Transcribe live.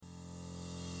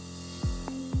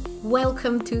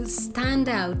Welcome to Stand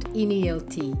Out in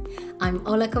ELT. I'm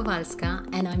Ola Kowalska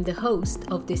and I'm the host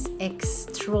of this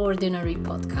extraordinary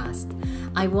podcast.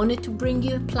 I wanted to bring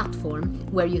you a platform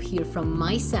where you hear from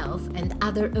myself and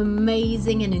other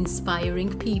amazing and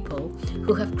inspiring people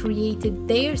who have created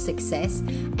their success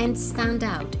and stand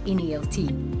out in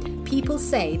ELT. People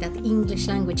say that English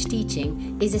language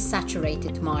teaching is a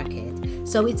saturated market,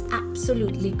 so it's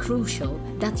absolutely crucial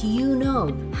that you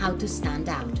know how to stand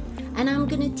out. And I'm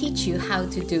going to teach you how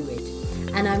to do it.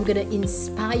 And I'm going to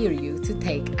inspire you to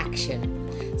take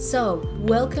action. So,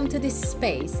 welcome to this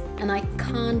space, and I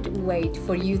can't wait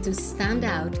for you to stand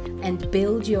out and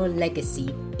build your legacy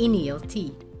in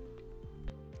ELT.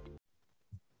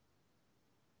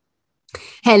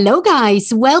 Hello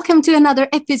guys, welcome to another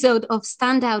episode of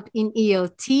Stand Out in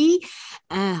ELT.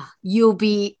 You'll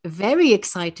be very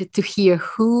excited to hear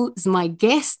who's my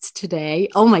guest today.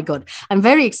 Oh my God, I'm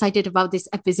very excited about this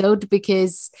episode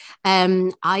because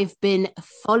I've been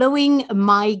following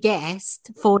my guest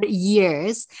for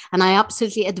years and I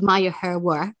absolutely admire her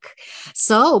work.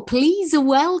 So please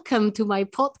welcome to my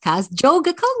podcast, Jo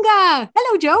Gakonga.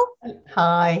 Hello, Jo.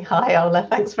 Hi, Ola.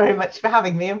 Thanks very much for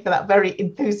having me and for that very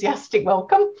enthusiastic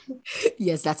welcome.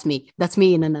 Yes, that's me. That's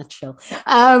me in a nutshell.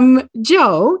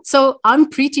 Jo, so I'm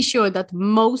pretty sure that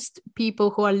most people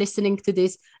who are listening to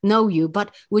this know you,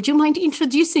 but would you mind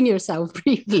introducing yourself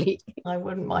briefly? I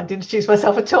wouldn't mind introduce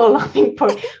myself at all. I think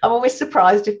I'm always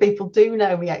surprised if people do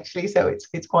know me, actually. So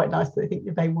it's quite nice that I think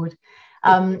that they would.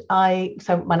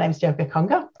 So my name is Jo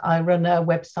Gakonga. I run a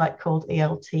website called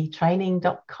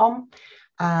elttraining.com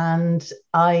and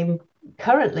I'm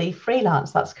currently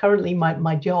freelance. That's currently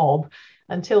my job.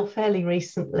 Until fairly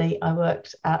recently, I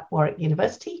worked at Warwick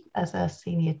University as a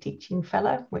senior teaching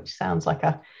fellow, which sounds like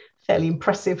a fairly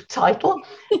impressive title.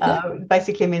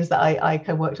 Basically means that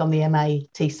I worked on the MA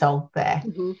TESOL there.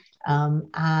 Mm-hmm.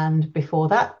 And before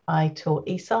that, I taught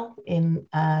ESOL in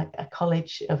a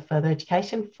college of further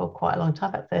education for quite a long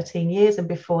time, about 13 years. And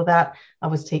before that, I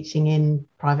was teaching in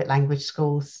private language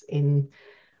schools in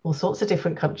all sorts of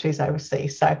different countries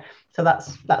overseas. So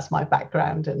that's my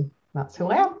background and that's who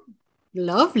I am.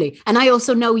 Lovely. And I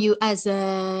also know you as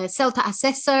a CELTA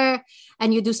assessor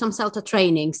and you do some CELTA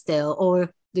training still, or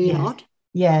do you not?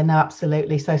 Yeah, no,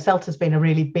 absolutely. So CELTA has been a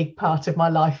really big part of my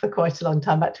life for quite a long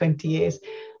time, about 20 years.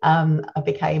 I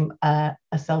became a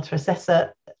CELTA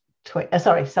assessor,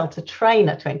 CELTA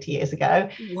trainer 20 years ago.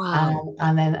 Wow.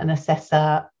 And then an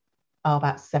assessor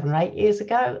about 7 or 8 years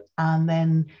ago. And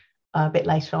then a bit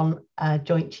later on, a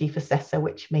joint chief assessor,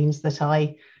 which means that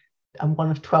I am one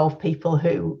of 12 people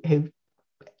who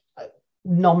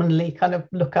nominally kind of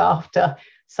look after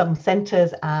some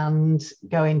centres and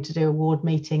go in to do award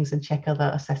meetings and check other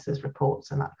assessors'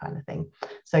 reports and that kind of thing.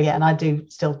 So yeah, and I do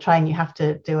still train. You have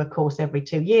to do a course every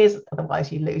 2 years,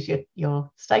 otherwise you lose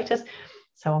your status.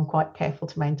 So I'm quite careful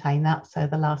to maintain that. So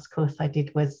the last course I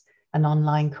did was an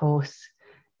online course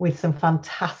with some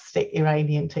fantastic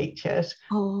Iranian teachers.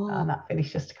 And that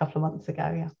finished just a couple of months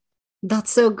ago, yeah.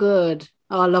 That's so good.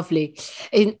 Oh, lovely.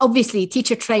 And obviously,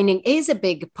 teacher training is a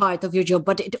big part of your job,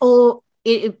 but it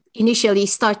initially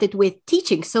started with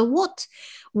teaching. So what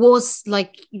was,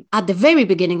 like, at the very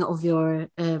beginning of your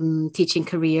teaching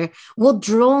career, what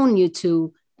drawn you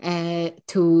to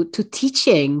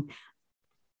teaching?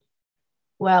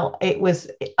 Well,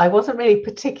 I wasn't really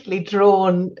particularly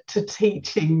drawn to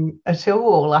teaching at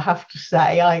all, I have to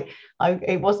say.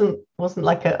 It wasn't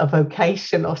like a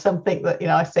vocation or something that,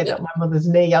 I said at my mother's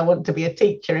knee, I want to be a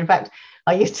teacher. In fact,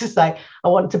 I used to say, I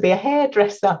want to be a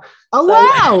hairdresser. Oh,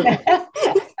 wow.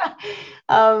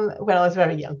 When I was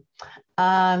very young.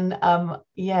 And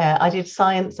I did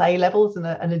science A-levels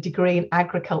and a degree in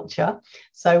agriculture.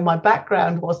 So my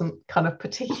background wasn't kind of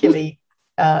particularly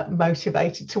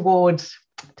motivated towards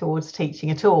teaching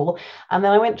at all. And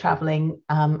then I went traveling,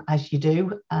 as you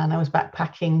do, and I was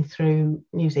backpacking through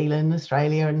New Zealand,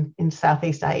 Australia, and in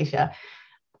Southeast Asia.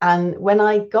 And when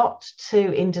I got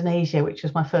to Indonesia, which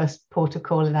was my first port of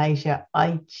call in Asia,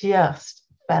 I just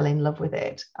fell in love with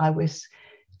it. I was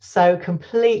so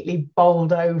completely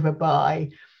bowled over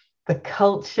by the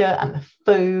culture and the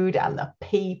food and the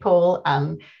people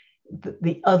and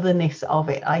the otherness of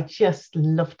it. I just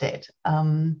loved it.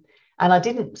 And I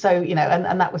didn't, so,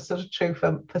 and that was sort of true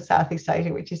for Southeast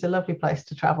Asia, which is a lovely place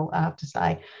to travel, I have to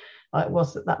say. It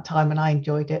was at that time and I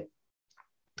enjoyed it.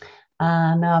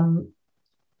 And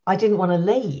I didn't want to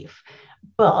leave,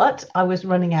 but I was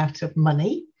running out of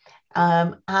money.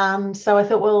 And so I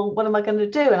thought, well, what am I going to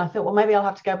do? And I thought, well, maybe I'll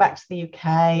have to go back to the UK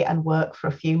and work for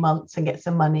a few months and get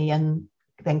some money and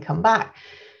then come back.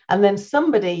 And then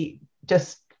somebody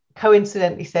just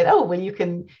coincidentally said, oh, well, you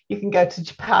can go to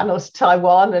Japan or to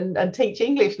Taiwan and teach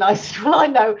English. And I said, well, I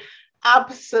know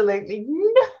absolutely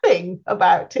nothing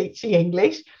about teaching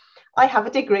English. I have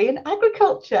a degree in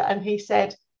agriculture. And he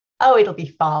said, oh, it'll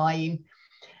be fine.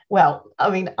 Well, I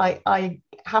mean, I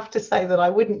have to say that I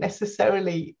wouldn't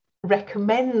necessarily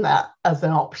recommend that as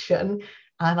an option.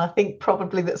 And I think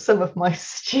probably that some of my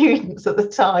students at the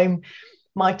time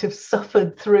might have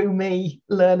suffered through me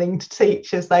learning to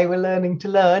teach as they were learning to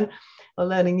learn or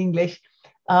learning English.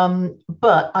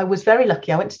 But I was very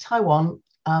lucky. I went to Taiwan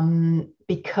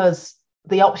because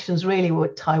the options really were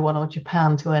Taiwan or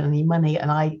Japan to earn any money.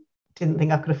 And I didn't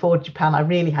think I could afford Japan. I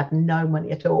really had no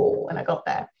money at all when I got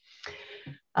there.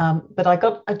 But I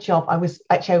got a job. I was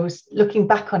looking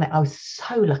back on it, I was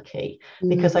so lucky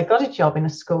because I got a job in a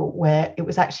school where it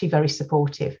was actually very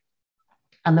supportive.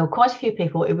 And there were quite a few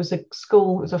people. It was a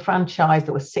school, it was a franchise.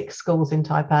 There were 6 schools in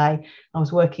Taipei. I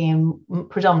was working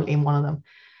predominantly in one of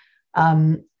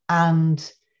them.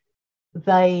 And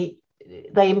they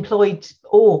employed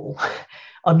all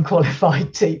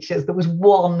unqualified teachers. There was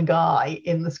one guy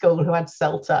in the school who had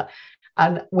CELTA,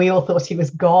 and we all thought he was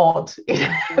God. Who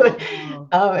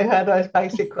had a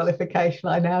basic qualification,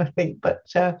 I now think. But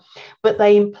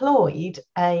they employed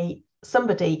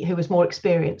somebody who was more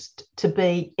experienced to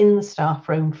be in the staff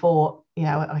room for,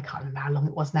 I can't remember how long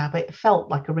it was now, but it felt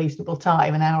like a reasonable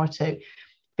time, an hour or two,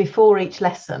 before each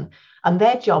lesson. And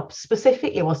their job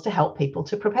specifically was to help people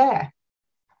to prepare.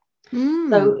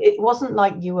 So it wasn't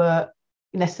like you were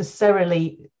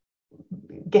necessarily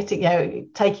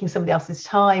taking somebody else's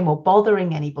time or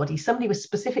bothering anybody. Somebody was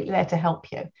specifically there to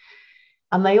help you.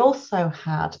 And they also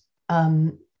had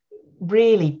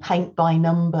really paint by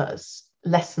numbers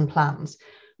lesson plans,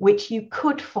 which you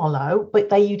could follow,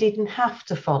 but you didn't have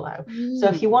to follow. So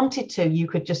if you wanted to, you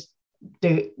could just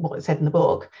do what it said in the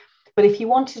book. But if you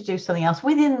wanted to do something else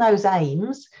within those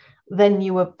aims, then they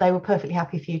were perfectly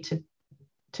happy for you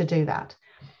to do that.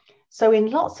 So in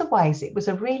lots of ways, it was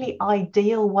a really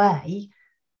ideal way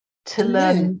to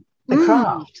learn the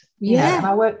craft. And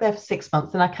I worked there for 6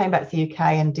 months, and I came back to the UK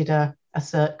and did a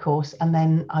cert course, and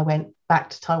then I went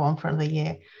back to Taiwan for another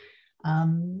year.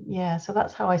 So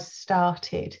that's how I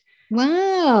started.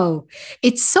 Wow.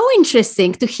 It's so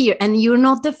interesting to hear. And you're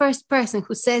not the first person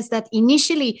who says that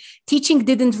initially teaching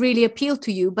didn't really appeal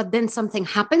to you, but then something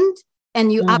happened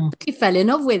and you absolutely fell in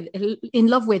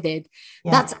love with it.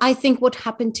 Yeah. That's, I think, what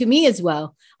happened to me as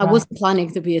well. I wasn't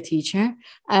planning to be a teacher.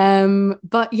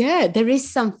 But yeah, there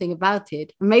is something about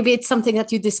it. Maybe it's something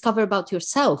that you discover about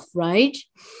yourself, right?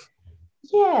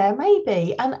 Yeah,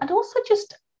 maybe. And also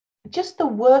just the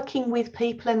working with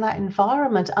people in that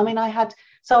environment. I mean, I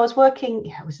was working,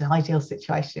 it was an ideal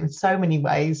situation in so many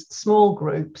ways, small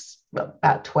groups,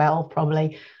 about 12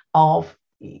 probably, of,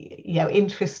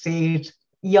 interested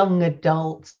young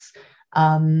adults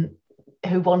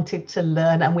who wanted to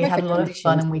learn. And we had a lot of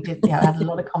fun, and we had a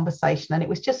lot of conversation, and it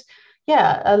was just,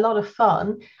 a lot of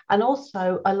fun. And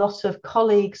also a lot of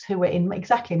colleagues who were in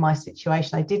exactly my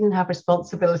situation. They didn't have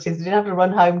responsibilities. They didn't have to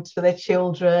run home for their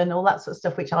children, all that sort of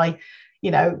stuff, which I,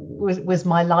 was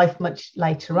my life much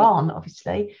later on,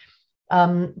 obviously.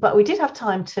 But we did have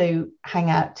time to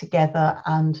hang out together,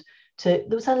 and there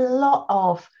was a lot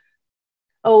of,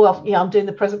 I'm doing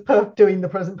the present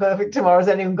perfect tomorrow. Has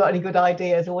anyone got any good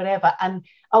ideas or whatever? And,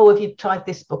 have you tried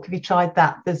this book? Have you tried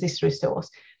that? There's this resource.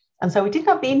 And so we didn't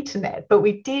have the internet, but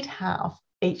we did have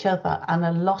each other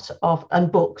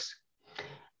and books.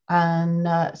 And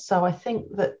so I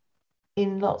think that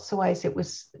in lots of ways, it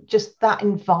was just that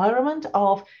environment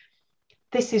of,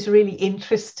 this is really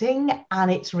interesting and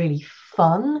it's really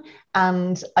fun,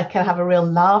 and I can have a real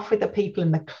laugh with the people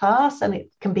in the class, and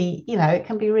it can be,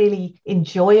 really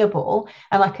enjoyable,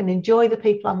 and I can enjoy the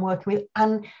people I'm working with,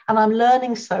 and I'm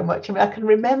learning so much. I mean, I can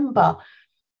remember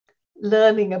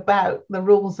learning about the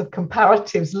rules of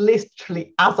comparatives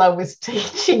literally as I was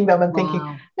teaching them, and thinking,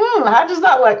 how does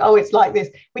that work? Oh, it's like this,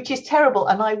 which is terrible.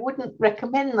 And I wouldn't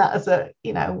recommend that as a,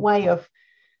 way of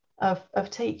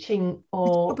teaching.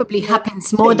 Or it probably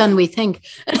happens more than we think.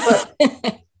 But,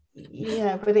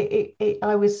 but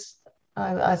I was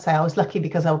lucky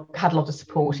because I had a lot of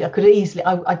support. I could easily,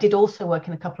 I did also work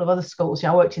in a couple of other schools.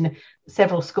 I worked in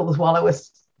several schools while I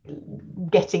was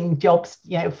getting jobs,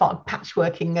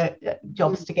 patchworking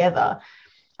jobs together.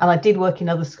 And I did work in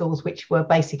other schools which were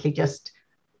basically just,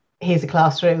 here's a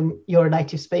classroom, you're a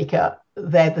native speaker,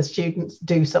 they're the students,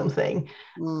 do something.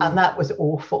 And that was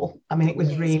awful. I mean, it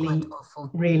was really,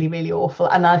 really, really awful.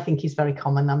 And I think it's very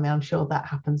common. I mean, I'm sure that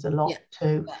happens a lot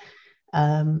too.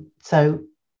 So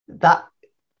that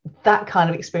kind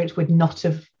of experience would not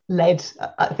have led,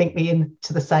 I think, me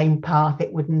into the same path,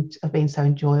 it wouldn't have been so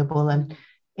enjoyable, and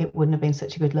it wouldn't have been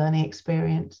such a good learning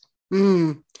experience.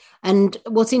 And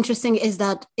what's interesting is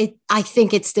that I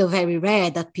think it's still very rare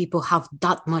that people have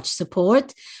that much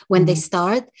support when they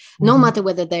start, no matter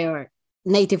whether they are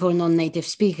native or non-native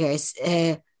speakers.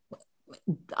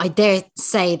 I dare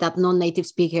say that non-native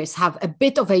speakers have a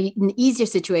bit of an easier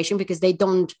situation because they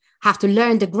don't have to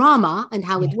learn the grammar and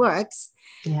how it works.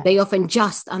 Yeah. They often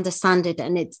just understand it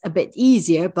and it's a bit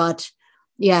easier. But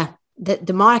yeah,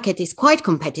 the market is quite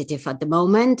competitive at the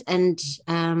moment, and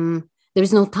there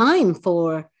is no time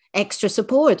for extra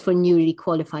support for newly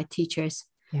qualified teachers.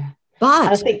 Yeah, but and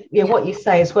I think what you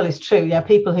say as well is true. Yeah,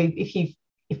 people who,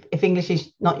 if English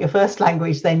is not your first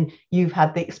language, then you've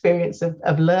had the experience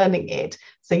of learning it,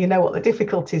 so you know what the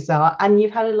difficulties are, and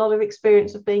you've had a lot of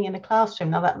experience of being in a classroom.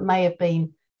 Now, that may have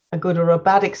been a good or a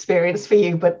bad experience for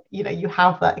you, but you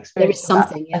have that experience. There is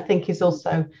something that, I think, is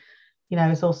also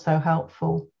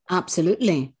helpful.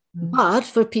 Absolutely. But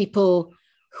for people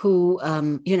who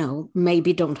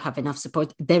maybe don't have enough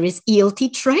support, there is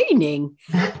ELT training.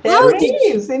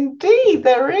 Indeed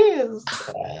there is.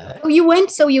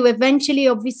 So you eventually,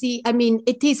 obviously, I mean,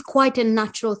 it is quite a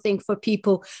natural thing for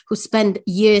people who spend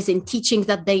years in teaching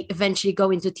that they eventually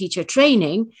go into teacher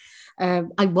training.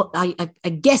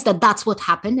 I guess that's what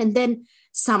happened, and then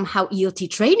somehow ELT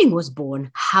training was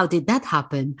born. How did that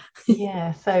happen?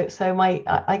 Yeah, so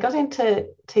I got into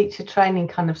teacher training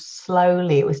kind of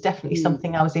slowly. It was definitely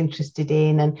something I was interested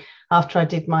in, and after I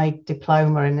did my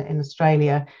diploma in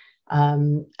Australia,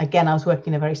 again, I was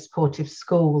working in a very supportive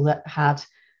school that had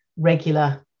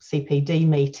regular CPD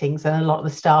meetings, and a lot of the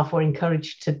staff were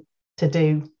encouraged to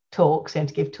do talks and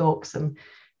to give talks and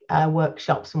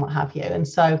workshops and what have you. And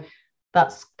so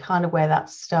that's kind of where that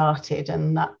started,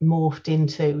 and that morphed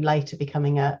into later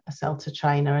becoming a CELTA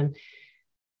trainer.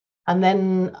 And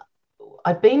then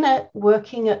I'd been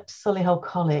working at Solihull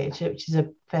College, which is a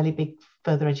fairly big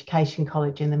further education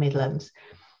college in the Midlands,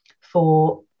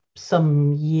 for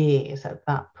some years. At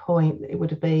that point, it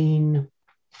would have been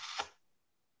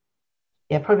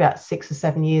probably about 6 or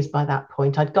 7 years by that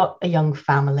point. I'd got a young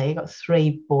family, got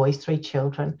 3 boys, 3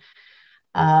 children.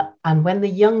 And when the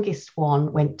youngest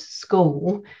one went to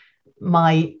school,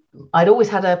 I'd always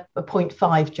had a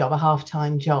 0.5 job, a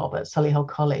half-time job at Solihull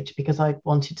College, because I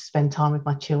wanted to spend time with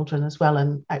my children as well.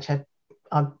 And actually,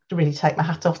 I really take my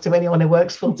hat off to anyone who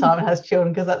works full-time and has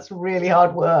children, because that's really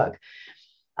hard work.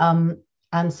 And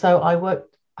so I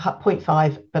worked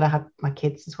 0.5, but I had my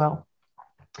kids as well.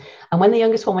 And when the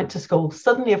youngest one went to school,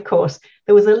 suddenly, of course,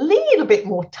 there was a little bit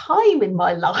more time in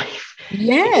my life.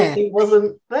 Yeah. Because he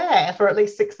wasn't there for at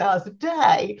least 6 hours a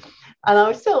day. And I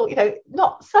was still,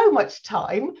 not so much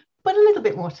time, but a little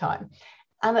bit more time.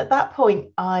 And at that point,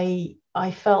 I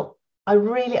felt I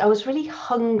was really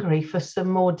hungry for some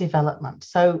more development.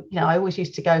 So, I always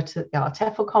used to go to our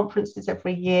TEFL conferences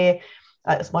every year.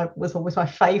 It was always my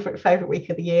favorite week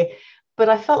of the year. But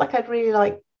I felt like I'd really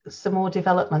like some more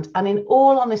development. And in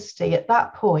all honesty, at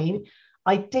that point,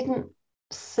 I didn't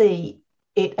see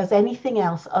it as anything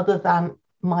else other than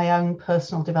my own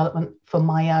personal development for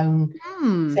my own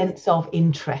sense of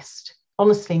interest.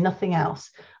 Honestly, nothing else.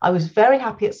 I was very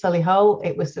happy at Solihull.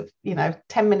 It was a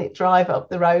 10-minute drive up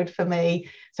the road for me,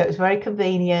 so it was very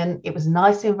convenient. It was a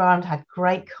nice environment, had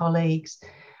great colleagues.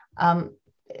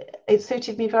 It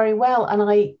suited me very well, and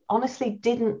I honestly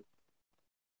didn't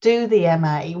do the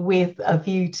MA with a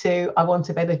view to I want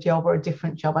a better job or a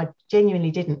different job. I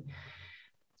genuinely didn't.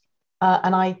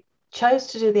 And I chose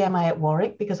to do the MA at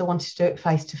Warwick because I wanted to do it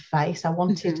face-to-face. I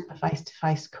wanted a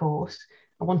face-to-face course.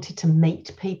 I wanted to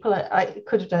meet people. I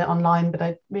could have done it online, but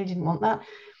I really didn't want that.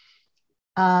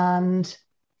 And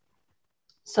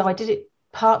so I did it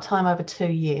part-time over 2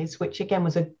 years, which again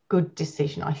was a good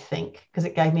decision, I think, because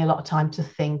it gave me a lot of time to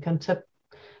think and to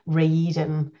read,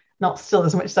 and not still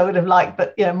as much as I would have liked,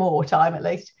 but more time at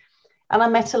least. And I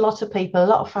met a lot of people, a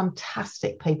lot of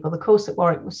fantastic people. The course at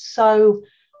Warwick was so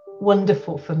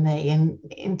wonderful for me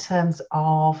in terms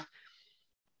of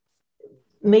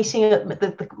meeting.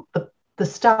 The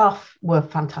staff were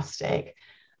fantastic.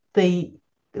 The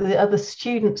other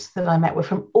students that I met were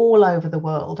from all over the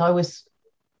world. I was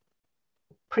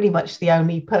pretty much the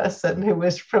only person who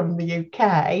was from the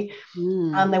UK,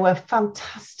 and there were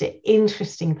fantastic,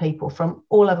 interesting people from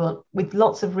all over with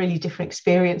lots of really different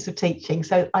experience of teaching.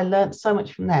 So I learned so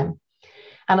much from them,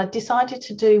 and I decided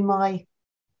to do my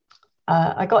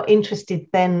I got interested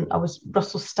then.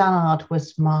 Russell Stannard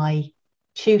was my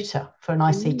tutor for an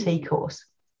ICT course,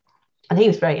 and he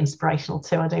was very inspirational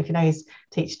too. I don't know if you know his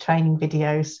teacher training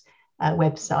videos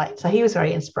website. So he was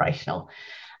very inspirational,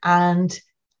 and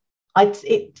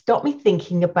it got me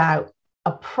thinking about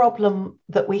a problem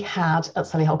that we had at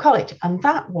Solihull College, and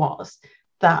that was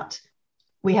that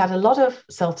we had a lot of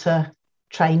CELTA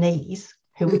trainees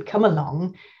who would come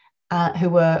along, who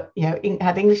were,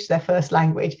 had English as their first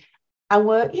language, and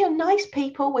were, nice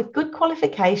people with good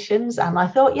qualifications. And I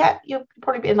thought, yeah, you'll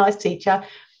probably be a nice teacher,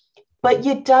 but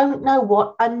you don't know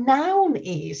what a noun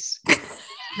is.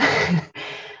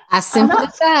 As simple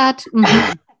as that.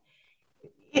 Mm-hmm.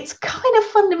 It's kind of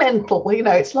fundamental,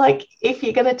 it's like if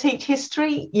you're going to teach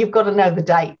history, you've got to know the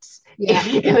dates. Yeah. If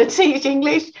you're going to teach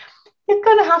English, you're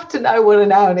going to have to know what a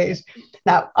noun is.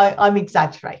 Now, I'm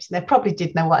exaggerating. They probably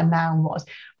did know what a noun was,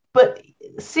 but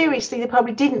seriously, they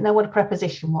probably didn't know what a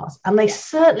preposition was. And they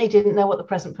certainly didn't know what the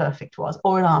present perfect was,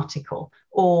 or an article,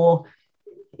 or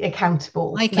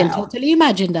accountable. I can totally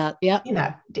imagine that. Yeah.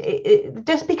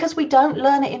 Just because we don't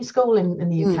learn it in school in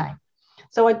the UK.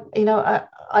 So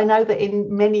I know that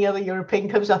in many other European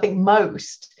countries, I think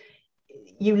most,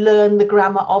 you learn the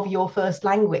grammar of your first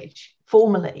language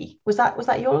formally. Was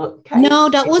that your case? No,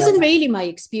 that wasn't really my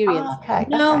experience. Okay.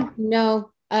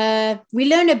 No. We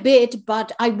learn a bit,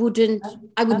 but I would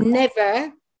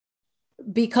never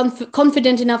be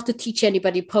confident enough to teach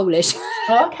anybody Polish.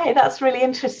 Okay, that's really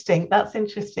interesting. That's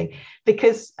interesting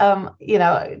because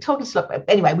talking to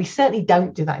anyway, we certainly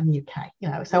don't do that in the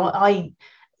UK. So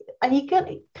and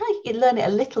you learn it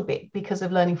a little bit because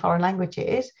of learning foreign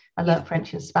languages. I learned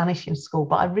French and Spanish in school,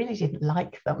 but I really didn't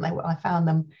like them. I found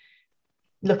them,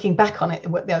 looking back on it,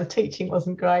 the teaching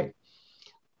wasn't great.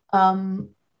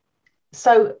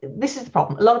 So this is the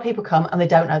problem. A lot of people come and they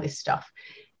don't know this stuff.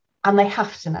 And they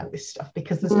have to know this stuff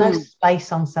because there's no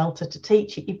space on CELTA to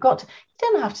teach it. You don't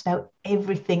have to know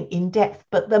everything in depth,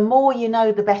 but the more you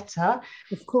know, the better.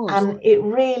 Of course. And it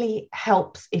really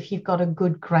helps if you've got a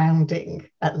good grounding,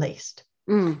 at least.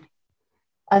 And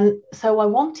so I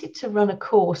wanted to run a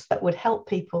course that would help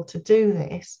people to do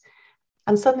this.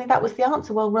 And suddenly that was the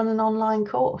answer. Well, run an online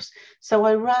course. So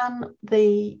I ran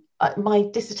my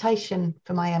dissertation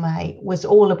for my MA was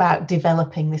all about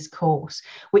developing this course,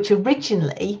 which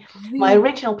originally, my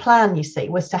original plan, you see,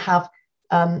 was to have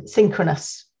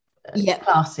synchronous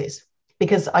classes,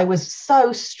 because I was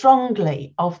so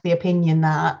strongly of the opinion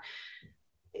that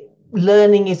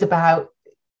learning is about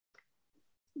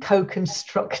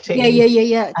co-constructing.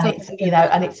 Yeah. And it's,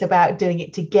 and it's about doing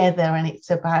it together, and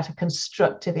it's about a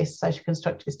social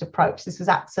constructivist approach. This was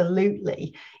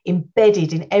absolutely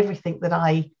embedded in everything that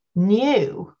I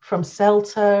knew from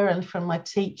CELTA and from my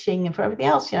teaching and from everything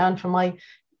else, and from my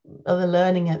other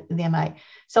learning in the MA.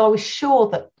 So I was sure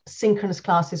that synchronous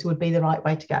classes would be the right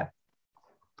way to go.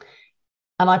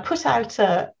 And I put out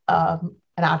an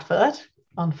advert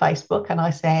on Facebook, and I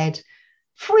said,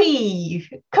 free,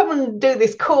 come and do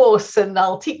this course and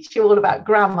I'll teach you all about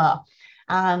grammar.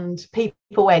 And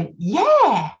people went,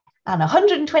 yeah. And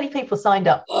 120 people signed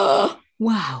up.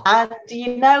 Wow. And do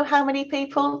you know how many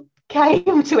people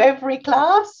came to every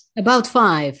class? About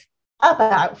 5.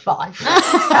 About 5.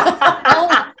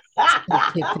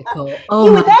 Typical.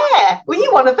 You were there. Were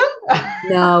you one of them?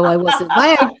 No, I wasn't.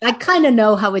 I kind of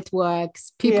know how it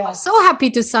works. People are so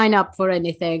happy to sign up for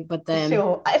anything, but then...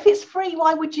 Sure. If it's free,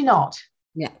 why would you not?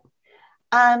 Yeah.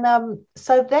 And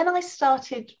so then I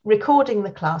started recording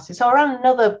the classes. So I ran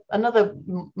another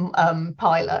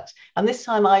pilot, and this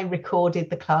time I recorded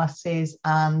the classes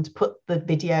and put the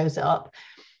videos up.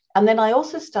 And then I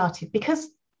also started, because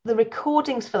the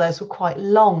recordings for those were quite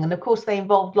long, and of course they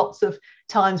involved lots of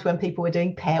times when people were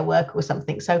doing pair work or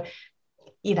something. So,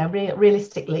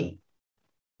 realistically,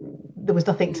 there was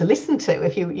nothing to listen to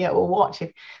if you or watch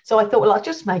it. So I thought, well, I'll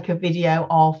just make a video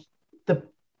of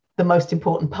the most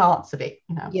important parts of it,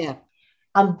 Yeah.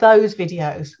 And those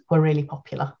videos were really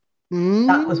popular.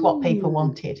 That was what people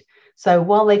wanted. So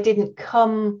while they didn't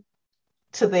come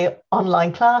to the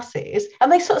online classes,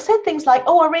 and they sort of said things like,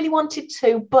 oh, I really wanted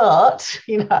to, but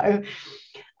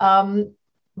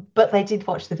but they did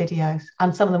watch the videos,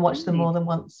 and some of them watched them more than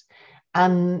once.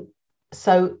 And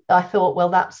so I thought, well,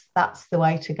 that's the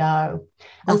way to go.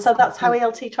 And so that's how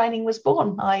ELT training was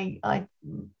born. I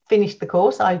finished the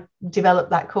course. I developed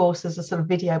that course as a sort of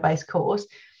video-based course,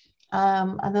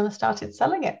 and then I started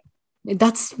selling it.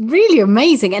 That's really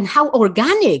amazing, and how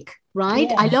organic, right?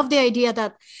 Yeah. I love the idea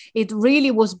that it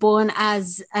really was born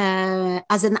as an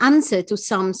answer to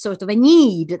some sort of a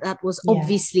need that was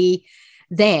obviously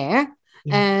there.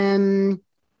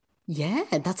 Yeah,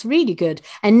 that's really good.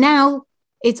 And now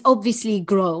it's obviously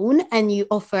grown, and you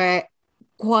offer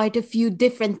quite a few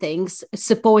different things,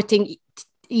 supporting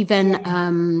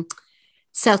even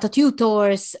CELTA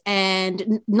tutors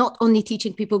and not only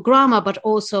teaching people grammar, but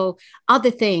also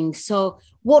other things. So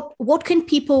what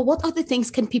other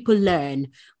things can people learn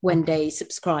when they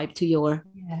subscribe to your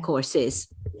courses?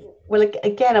 Well,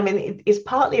 again, I mean, it's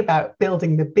partly about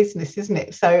building the business, isn't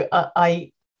it? So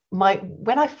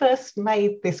when I first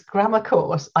made this grammar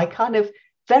course, I kind of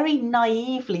very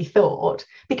naively thought,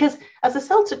 because as a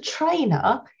CELTA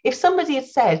trainer, if somebody had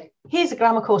said, here's a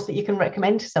grammar course that you can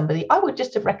recommend to somebody, I would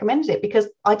just have recommended it because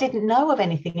I didn't know of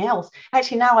anything else.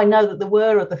 Actually, now I know that there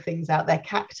were other things out there.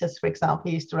 Cactus, for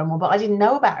example, used to run one, but I didn't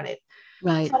know about it.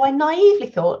 Right. So I naively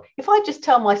thought, if I just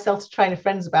tell my CELTA trainer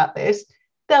friends about this,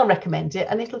 they'll recommend it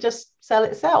and it'll just sell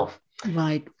itself.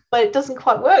 Right. But it doesn't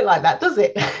quite work like that, does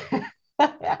it?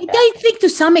 I think to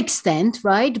some extent,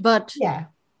 right? But yeah,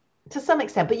 to some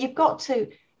extent. But you've got to,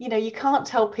 you can't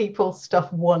tell people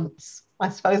stuff once. I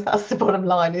suppose that's the bottom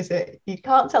line, is it? You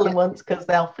can't tell them once because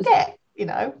they'll forget,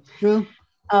 True.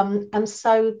 And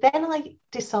so then I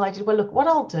decided, well, look, what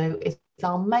I'll do is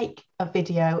I'll make a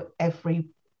video every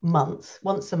month,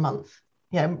 once a month.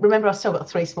 Remember, I've still got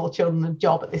 3 small children and a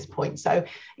job at this point. So,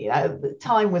 the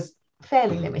time was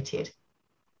fairly limited.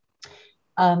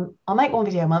 I'll make one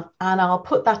video a month and I'll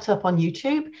put that up on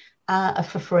YouTube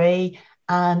for free.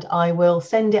 And I will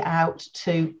send it out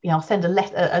to, I'll send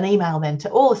an email then to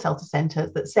all the CELTA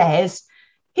centres that says,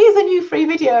 here's a new free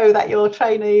video that your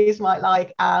trainees might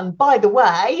like. And by the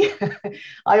way,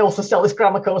 I also sell this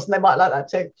grammar course and they might like that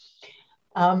too.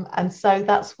 And so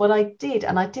that's what I did.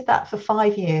 And I did that for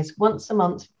 5 years, once a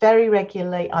month, very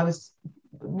regularly. I was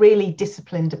really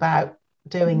disciplined about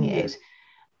doing it.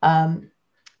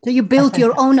 So you built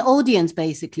your own audience,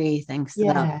 basically, thanks to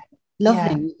that.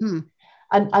 Lovely. Yeah.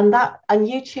 And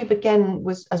YouTube again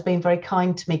has been very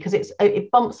kind to me, because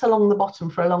it bumps along the bottom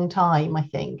for a long time, I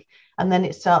think, and then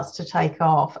it starts to take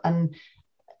off. And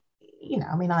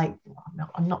I mean, I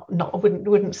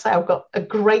wouldn't say I've got a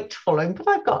great following, but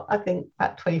I've got, I think,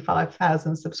 about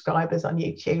 25,000 subscribers on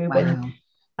YouTube. Wow.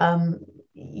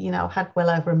 And I've had well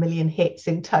over 1 million hits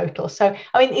in total. So,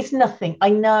 I mean, it's nothing. I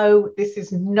know this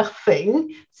is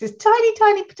nothing. This is tiny,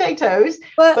 tiny potatoes.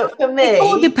 But for me, it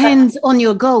all depends on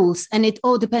your goals, and it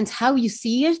all depends how you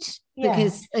see it.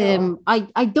 Because sure.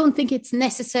 I don't think it's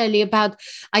necessarily about,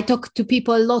 I talk to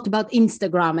people a lot about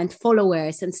Instagram and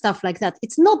followers and stuff like that.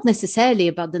 It's not necessarily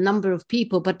about the number of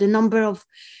people, but the number of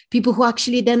people who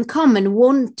actually then come and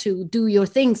want to do your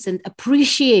things and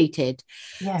appreciate it.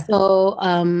 Yeah. So,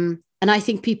 and I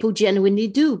think people genuinely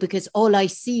do, because all I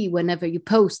see whenever you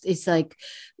post is like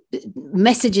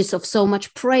messages of so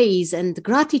much praise and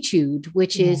gratitude,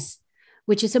 which is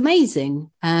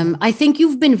amazing. I think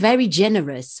you've been very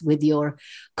generous with your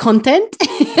content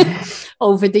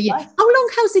over the years. How long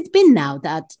has it been now,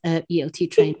 that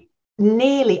ELT training?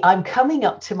 Nearly. I'm coming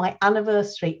up to my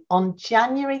anniversary on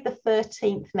January the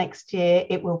 13th next year.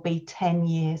 It will be 10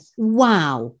 years.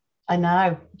 Wow. I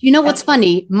know. You know what's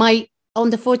funny? On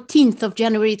the 14th of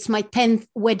January, it's my 10th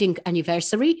wedding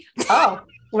anniversary. Oh,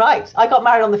 right. I got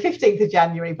married on the 15th of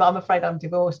January, but I'm afraid I'm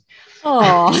divorced.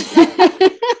 Oh.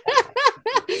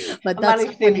 But that's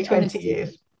managed nearly 20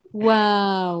 years.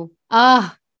 Wow.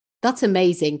 That's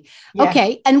amazing. Yeah.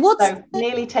 Okay. And what's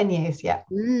nearly 10 years? Yeah.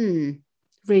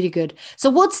 Really good. So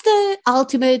what's the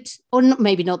ultimate, or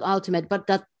maybe not ultimate, but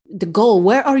the goal?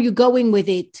 Where are you going with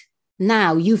it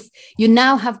now? You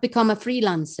now have become a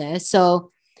freelancer,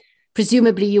 so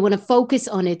presumably you want to focus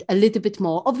on it a little bit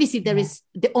more. Obviously, there is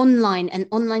the online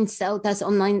CELTAs,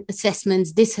 online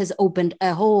assessments. This has opened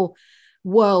a whole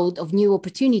world of new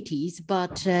opportunities,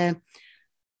 but it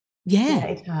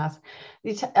has.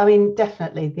 I mean,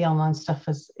 definitely the online stuff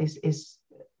has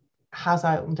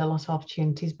opened a lot of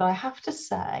opportunities, but I have to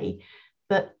say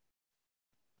that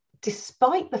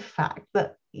despite the fact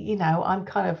that I'm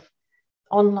kind of,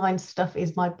 online stuff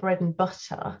is my bread and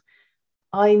butter,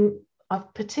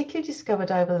 I've particularly discovered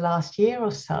over the last year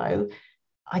or so,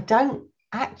 I don't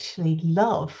actually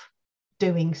love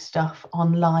doing stuff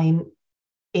online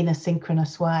in a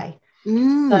synchronous way.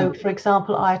 So, for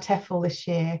example, IATEFL this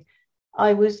year,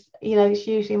 I was, it's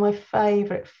usually my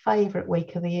favorite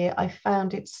week of the year. I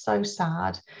found it so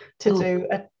sad to do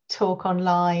a talk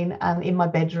online and in my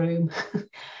bedroom,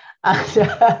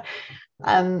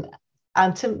 and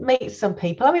to meet some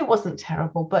people. I mean, it wasn't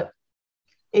terrible, but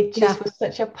it just was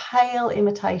such a pale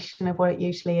imitation of what it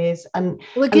usually is. And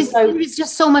because there is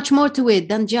just so much more to it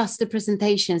than just the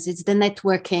presentations. It's the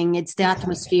networking, it's the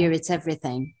atmosphere, it's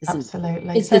everything.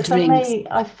 Absolutely. It's the drinks. For me,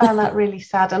 I found that really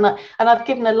sad. And I've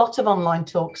given a lot of online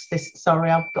talks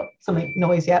sorry, I've got something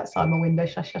noisy outside my window.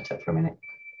 Shall I shut up for a minute?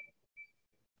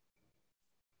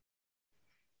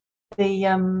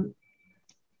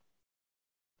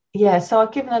 yeah, so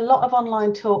I've given a lot of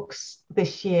online talks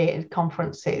this year at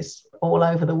conferences all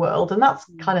over the world, and that's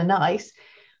kind of nice.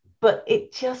 But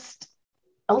it just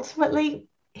ultimately,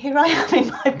 here I am in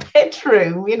my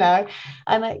bedroom,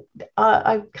 and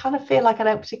I kind of feel like I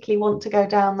don't particularly want to go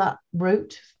down that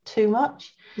route too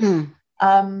much.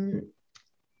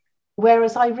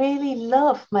 Whereas I really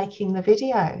love making the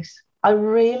videos. I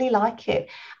really like it.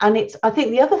 And I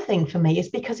think the other thing for me is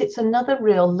because it's another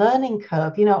real learning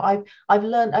curve. I've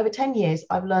learned over 10 years,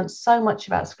 I've learned so much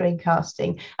about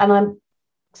screencasting, and I'm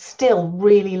still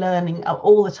really learning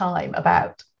all the time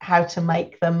about how to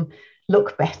make them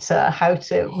look better, how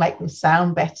to make them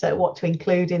sound better, what to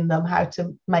include in them, how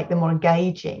to make them more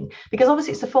engaging. Because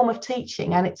obviously it's a form of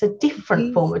teaching, and it's a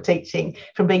different form of teaching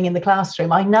from being in the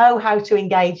classroom. I know how to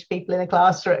engage people in a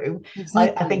classroom.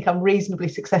 Exactly. I think I'm reasonably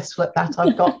successful at that.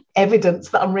 I've got evidence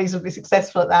that I'm reasonably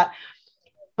successful at that.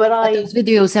 But those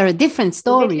videos are a different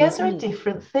story. Videos are a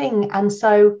different thing. And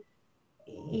so,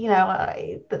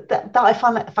 that I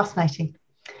find that fascinating.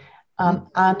 And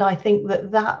I think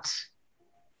that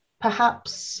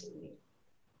perhaps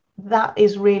that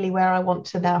is really where I want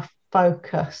to now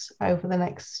focus over the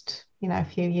next,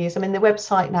 few years. I mean, the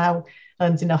website now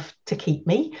earns enough to keep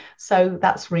me, so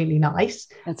that's really nice.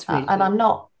 That's really and I'm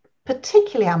not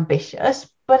particularly ambitious,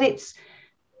 but it's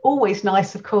always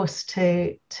nice, of course,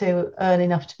 to earn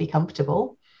enough to be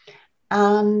comfortable.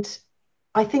 And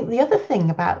I think the other thing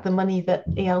about the money that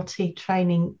ELT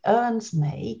training earns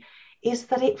me is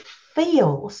that it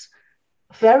feels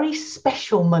very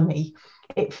special money.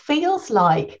 It feels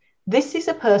like this is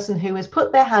a person who has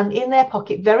put their hand in their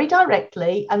pocket very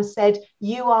directly and said,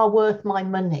 you are worth my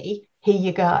money, here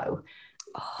you go.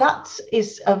 That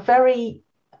is a very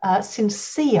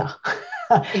sincere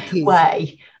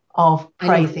way of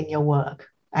praising your work.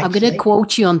 Actually. I'm going to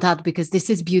quote you on that because this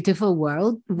is beautiful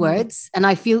words. And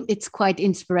I feel it's quite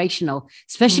inspirational,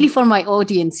 especially for my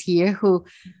audience here who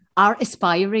are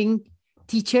aspiring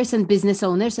teachers and business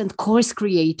owners and course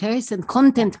creators and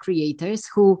content creators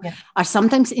who are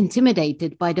sometimes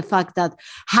intimidated by the fact that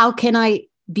how can I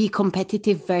be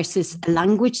competitive versus a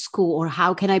language school, or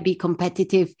how can I be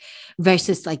competitive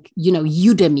versus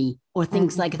Udemy or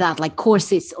things like that, like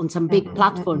courses on some big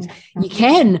platforms. You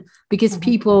can, because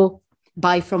people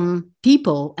buy from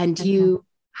people, and you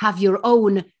have your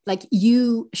own,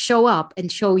 you show up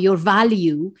and show your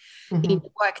value in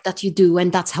the work that you do.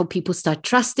 And that's how people start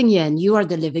trusting you. And you are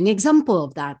the living example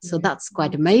of that. So that's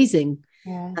quite amazing.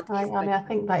 Yeah, I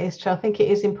think that is true. I think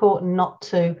it is important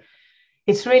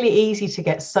it's really easy to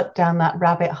get sucked down that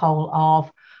rabbit hole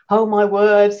of, oh my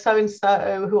word,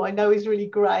 so-and-so who I know is really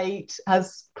great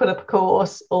has put up a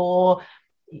course, or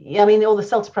all the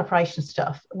CELTA preparation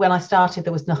stuff. When I started,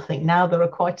 there was nothing. Now there are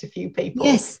quite a few people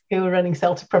who are running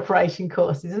CELTA preparation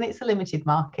courses, and it's a limited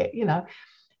market,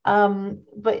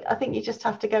 But I think you just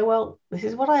have to go, well, this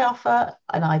is what I offer,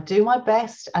 and I do my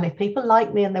best. And if people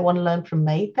like me and they want to learn from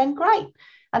me, then great.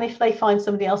 And if they find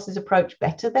somebody else's approach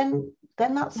better, then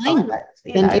that's fine.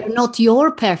 Then they're not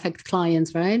your perfect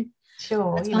clients, right?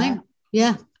 Sure. That's fine.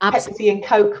 Yeah, absolutely. Pepsi and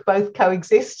Coke both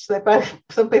coexist. They're both,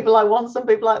 some people like one, some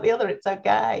people like the other. It's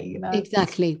okay,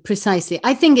 Exactly, precisely.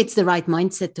 I think it's the right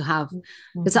mindset to have,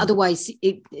 because otherwise,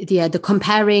 the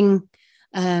comparing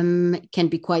can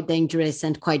be quite dangerous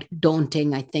and quite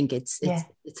daunting. I think it's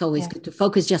always good to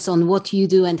focus just on what you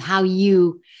do and how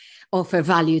you offer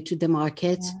value to the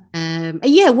market.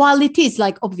 While it is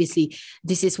obviously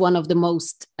this is one of the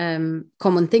most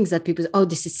common things that people say, oh,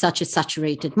 this is such a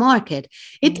saturated market.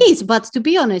 It is, but to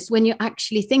be honest, when you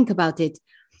actually think about it,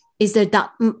 is there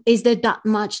that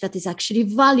much that is actually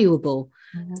valuable?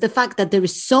 The fact that there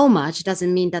is so much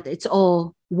doesn't mean that it's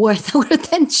all worth our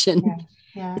attention.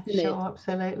 Sure,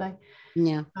 absolutely.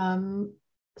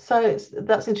 So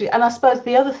that's interesting. And I suppose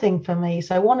the other thing for me,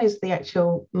 so one is the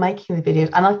actual making the videos,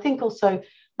 and I think also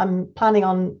I'm planning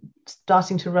on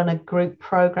starting to run a group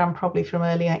program probably from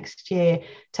early next year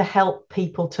to help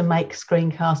people to make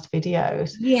screencast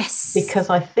videos. Yes, because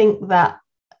I think that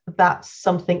that's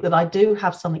something that I do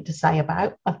have something to say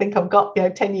about. I think I've got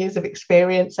 10 years of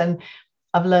experience, and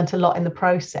I've learned a lot in the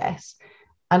process.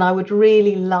 And I would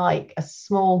really like a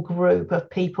small group of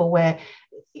people where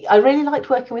I really liked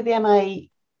working with the MA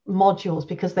modules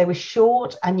because they were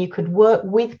short and you could work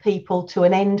with people to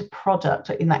an end product,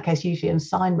 in that case usually an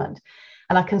assignment.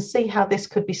 And I can see how this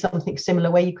could be something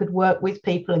similar, where you could work with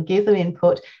people and give them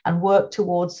input and work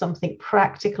towards something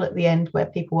practical at the end, where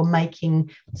people were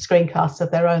making screencasts of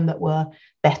their own that were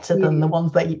better than the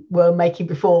ones they were making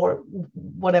before,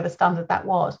 whatever standard that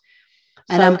was.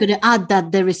 And I'm going to add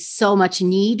that there is so much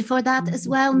need for that as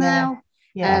well now.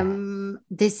 Yeah.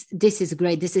 This is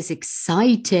great. This is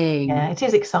exciting. Yeah, it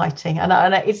is exciting.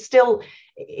 And it's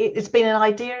been an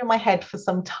idea in my head for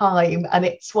some time. And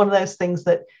it's one of those things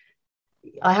that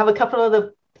I have a couple of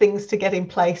other things to get in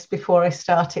place before I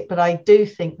start it. But I do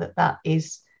think that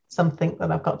is something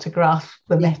that I've got to grasp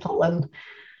the nettle and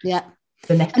the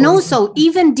nettle. And also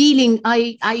even dealing,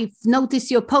 I've noticed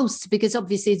your posts, because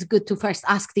obviously it's good to first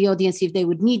ask the audience if they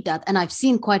would need that. And I've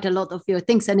seen quite a lot of your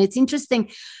things, and it's interesting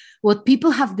what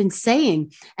people have been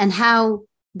saying and how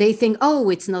they think,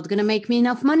 oh, it's not going to make me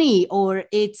enough money, or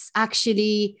it's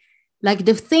actually like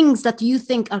the things that you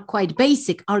think are quite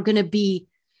basic are going to be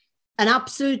an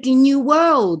absolutely new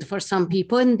world for some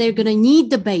people, and they're going to need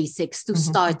the basics to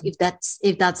start if that's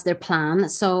their plan.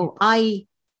 So I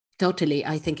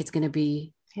think it's going to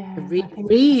be a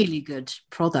really good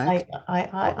product.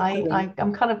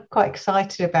 I'm kind of quite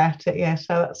excited about it. Yeah,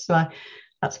 so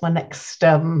that's my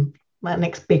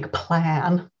next big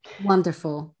plan.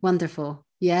 Wonderful.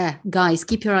 Yeah, guys,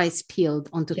 keep your eyes peeled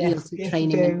onto ELT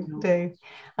training.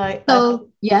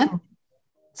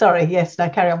 Sorry, yes, no,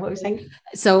 carry on. What were you saying?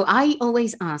 So I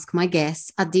always ask my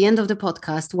guests at the end of the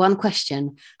podcast one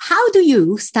question: how do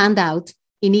you stand out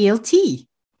in ELT?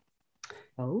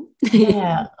 Oh,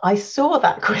 yeah, I saw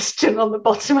that question on the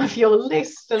bottom of your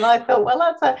list, and I thought,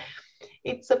 well,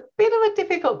 it's a bit of a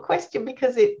difficult question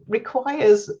because it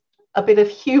requires a bit of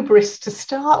hubris to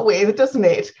start with, doesn't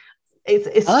it?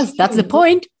 That's the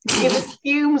point. It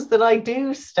assumes that I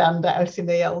do stand out in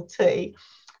ELT,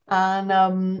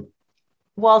 and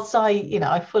whilst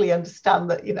I fully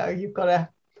understand that you've got to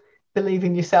believe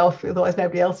in yourself, otherwise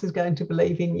nobody else is going to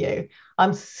believe in you.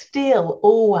 I'm still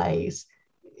always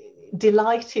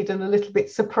delighted and a little bit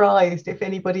surprised if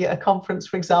anybody at a conference,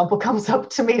 for example, comes up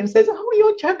to me and says, "Oh,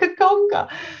 you're Jo Gakonga."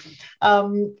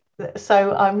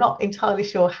 So I'm not entirely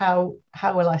sure how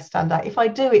will I stand out. If I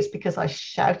do, it's because I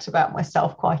shout about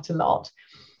myself quite a lot.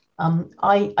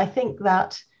 I think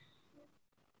that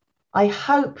I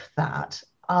hope that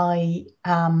I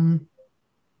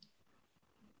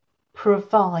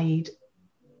provide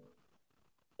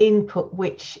input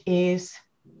which is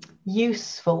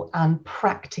useful and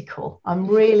practical. I'm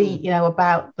really,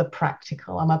 about the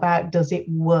practical. I'm about, does it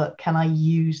work? Can I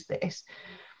use this?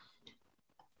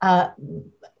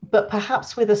 But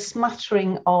perhaps with a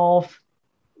smattering of,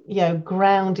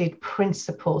 grounded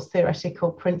principles,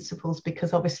 theoretical principles,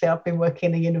 because obviously I've been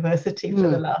working in a university for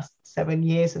the last 7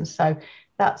 years. And so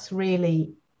that's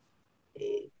really,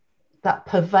 that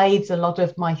pervades a lot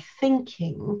of my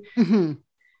thinking.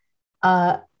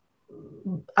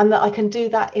 And that I can do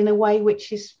that in a way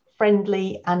which is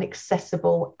friendly and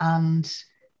accessible and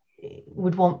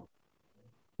people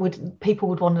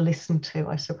would want to listen to,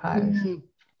 I suppose.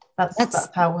 That's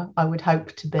how I would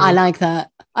hope to be. I like that.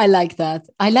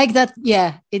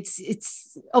 Yeah,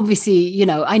 it's obviously,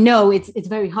 I know it's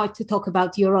very hard to talk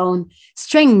about your own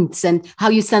strengths and how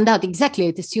you stand out. Exactly.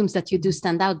 It assumes that you do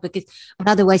stand out, but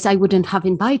otherwise I wouldn't have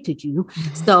invited you.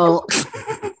 So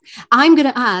I'm going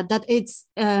to add that it's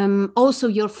also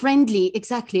your friendly,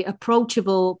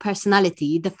 approachable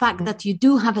personality. The fact that you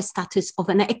do have a status of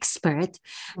an expert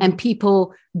and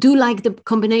people do like the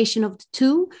combination of the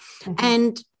two.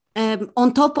 And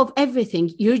on top of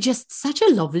everything, you're just such a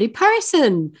lovely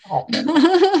person.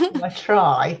 I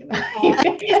try.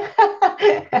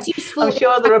 I'm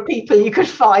sure there are people you could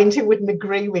find who wouldn't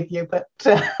agree with you, but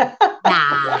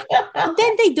nah.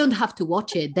 Then they don't have to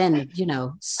watch it. Then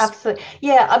Absolutely,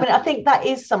 yeah. I mean, I think that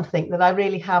is something that I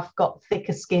really have got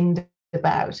thicker skinned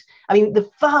about. I mean, the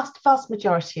vast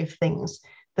majority of things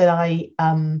that I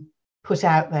put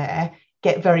out there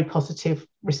get very positive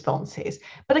responses,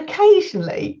 but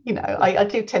occasionally I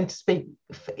do tend to speak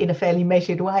in a fairly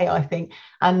measured way, I think,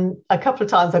 and a couple of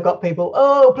times I've got people,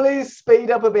 "Oh, please speed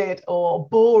up a bit," or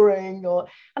 "boring,"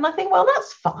 and I think, well,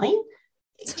 that's fine.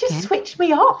 Just switch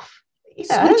me off.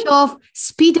 Switch off,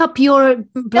 speed up your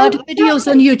blood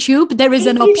videos on YouTube. There is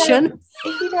an option.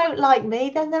 If you don't like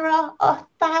me, then there are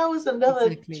 1,000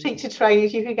 other teacher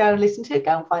trainers you could go and listen to.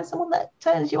 Go and find someone that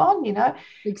turns you on,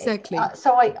 Exactly.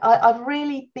 So I've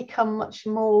really become much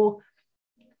more,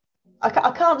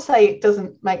 I can't say it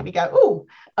doesn't make me go, "Oh,"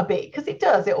 a bit, because it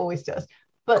does, it always does.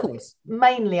 But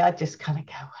mainly I just kind of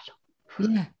go,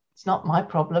 well, it's not my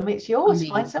problem, it's yours.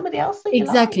 Find somebody else that you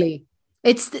like.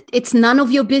 It's none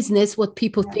of your business what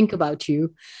people think about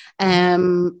you.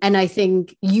 And I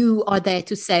think you are there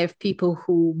to serve people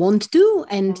who want to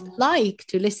and like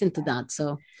to listen to that.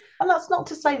 So, and that's not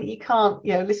to say that you can't,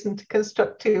 listen to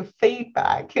constructive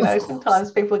feedback.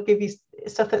 Sometimes people give you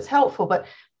stuff that's helpful, but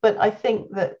I think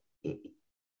that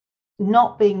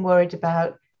not being worried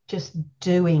about just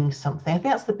doing something. I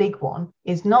think that's the big one,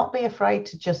 is not be afraid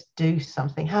to just do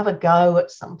something, have a go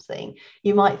at something.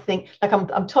 You might think, like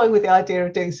I'm toying with the idea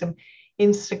of doing some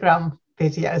Instagram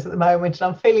videos at the moment,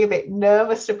 and I'm feeling a bit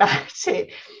nervous about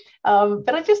it.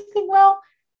 But I just think, well,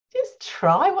 just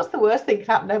try. What's the worst thing that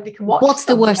can happen? Nobody can watch. What's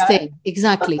the worst thing?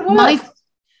 Exactly.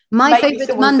 My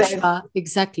favorite mantra,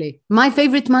 exactly. My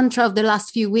favorite mantra of the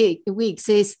last few weeks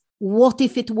is, what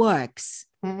if it works?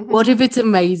 Mm-hmm. What if it's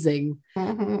amazing?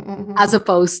 Mm-hmm. As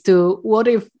opposed to, what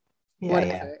if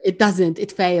it doesn't,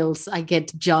 it fails, I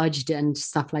get judged and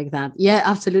stuff like that. Yeah,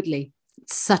 absolutely.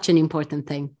 It's such an important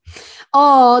thing.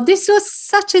 Oh, this was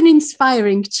such an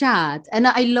inspiring chat. And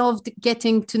I loved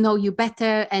getting to know you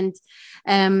better and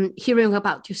hearing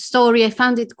about your story. I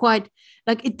found it quite,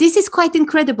 this is quite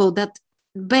incredible that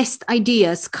best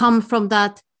ideas come from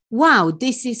that. Wow,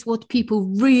 this is what people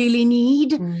really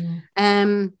need.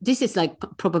 This is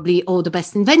probably all the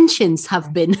best inventions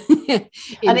have been.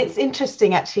 And it's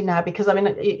interesting actually now, because I mean,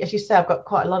 as you say, I've got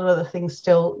quite a lot of other things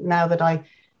still now that I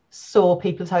saw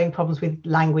people having problems with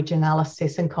language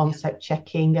analysis and concept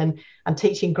checking and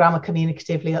teaching grammar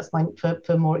communicatively. That's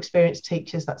for more experienced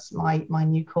teachers. That's my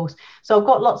new course. So I've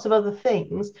got lots of other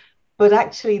things, but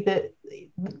actually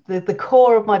the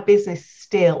core of my business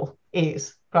still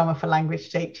is grammar for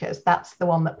language teachers. That's the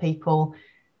one that people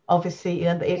obviously,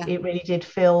 it really did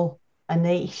fill a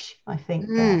niche, I think.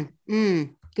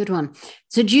 Good one.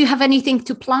 So do you have anything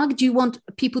to plug? Do you want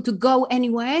people to go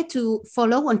anywhere to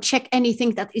follow and check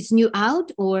anything that is new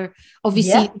out? Or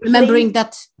obviously remembering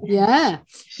that,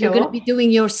 you're going to be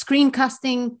doing your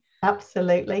screencasting.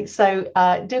 Absolutely. So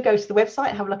do go to the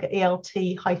website, have a look at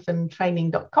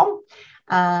elt-training.com.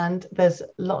 And there's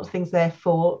lots of things there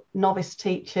for novice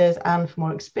teachers and for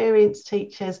more experienced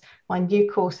teachers. My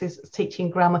new course is Teaching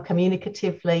Grammar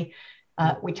Communicatively,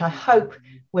 which I hope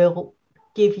will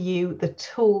give you the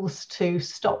tools to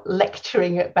stop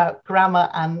lecturing about grammar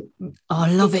and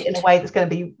love it in a way that's going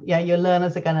to be, your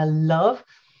learners are going to love.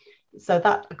 So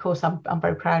that, of course, I'm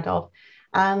very proud of.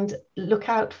 And look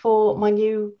out for my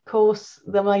new course,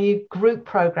 my new group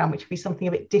program, which will be something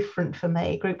a bit different for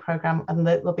me, group program, and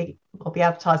I'll be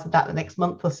advertising that the next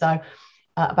month or so,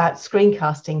 about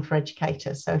screencasting for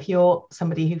educators. So if you're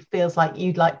somebody who feels like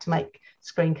you'd like to make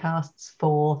screencasts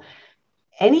for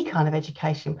any kind of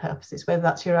education purposes, whether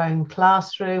that's your own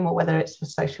classroom or whether it's for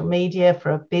social media,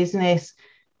 for a business,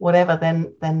 whatever,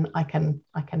 then I can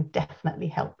definitely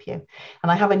help you.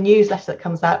 And I have a newsletter that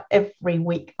comes out every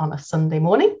week on a Sunday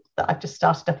morning that I've just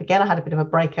started up again. I had a bit of a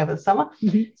break over the summer.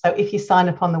 Mm-hmm. So if you sign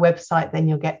up on the website, then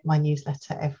you'll get my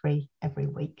newsletter every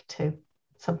week too.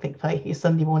 Something for your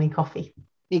Sunday morning coffee.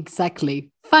 Exactly.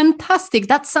 Fantastic.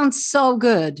 That sounds so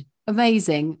good.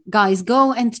 Amazing. Guys,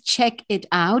 go and check it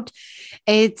out.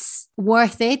 It's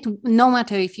worth it. No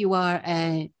matter if you are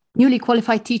a newly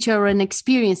qualified teacher or an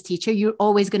experienced teacher, you're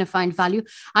always going to find value.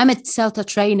 I'm a CELTA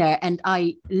trainer, and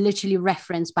I literally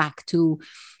reference back to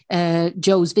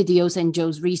Jo's videos and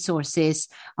Jo's resources.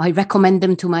 I recommend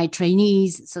them to my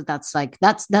trainees. So that's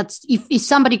if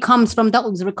somebody comes from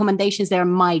those recommendations, they're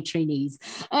my trainees.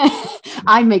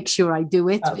 I make sure I do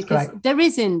it. That's because great.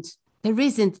 There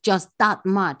isn't just that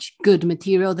much good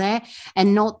material there,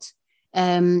 and not.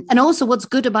 And also what's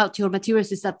good about your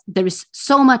materials is that there is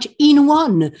so much in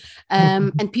one,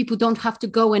 and people don't have to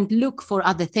go and look for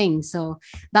other things. So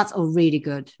that's all really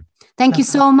good. Thank you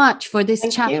so much for this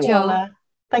chat, Jo.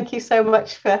 Thank you so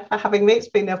much for having me. It's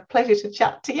been a pleasure to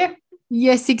chat to you.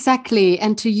 Yes, exactly.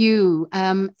 And to you.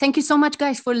 Thank you so much,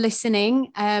 guys, for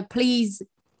listening. Please,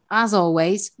 as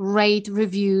always, rate,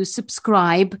 review,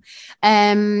 subscribe.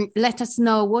 Let us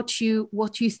know what you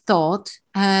thought.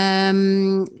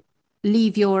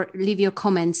 Leave your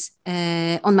comments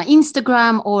on my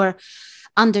Instagram or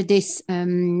under this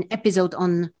episode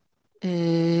on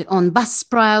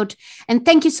Buzzsprout. And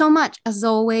thank you so much as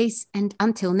always. And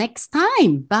until next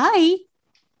time, bye.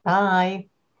 Bye.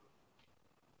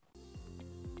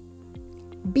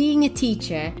 Being a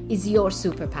teacher is your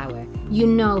superpower. You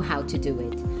know how to do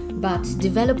it. But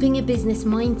developing a business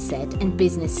mindset and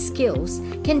business skills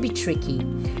can be tricky.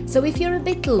 So if you're a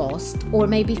bit lost or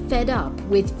maybe fed up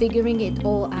with figuring it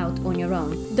all out on your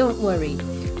own, don't worry.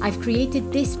 I've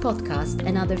created this podcast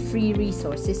and other free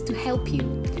resources to help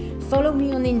you. Follow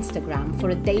me on Instagram for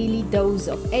a daily dose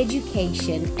of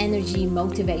education, energy,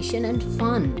 motivation, and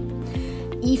fun.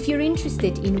 If you're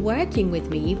interested in working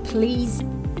with me, please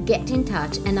get in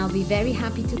touch and I'll be very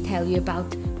happy to tell you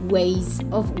about ways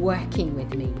of working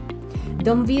with me.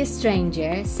 Don't be a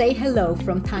stranger. Say hello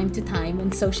from time to time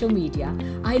on social media.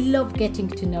 I love getting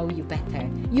to know you better.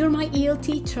 You're my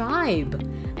ELT tribe.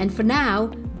 And for now,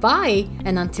 bye,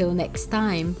 and until next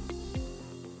time.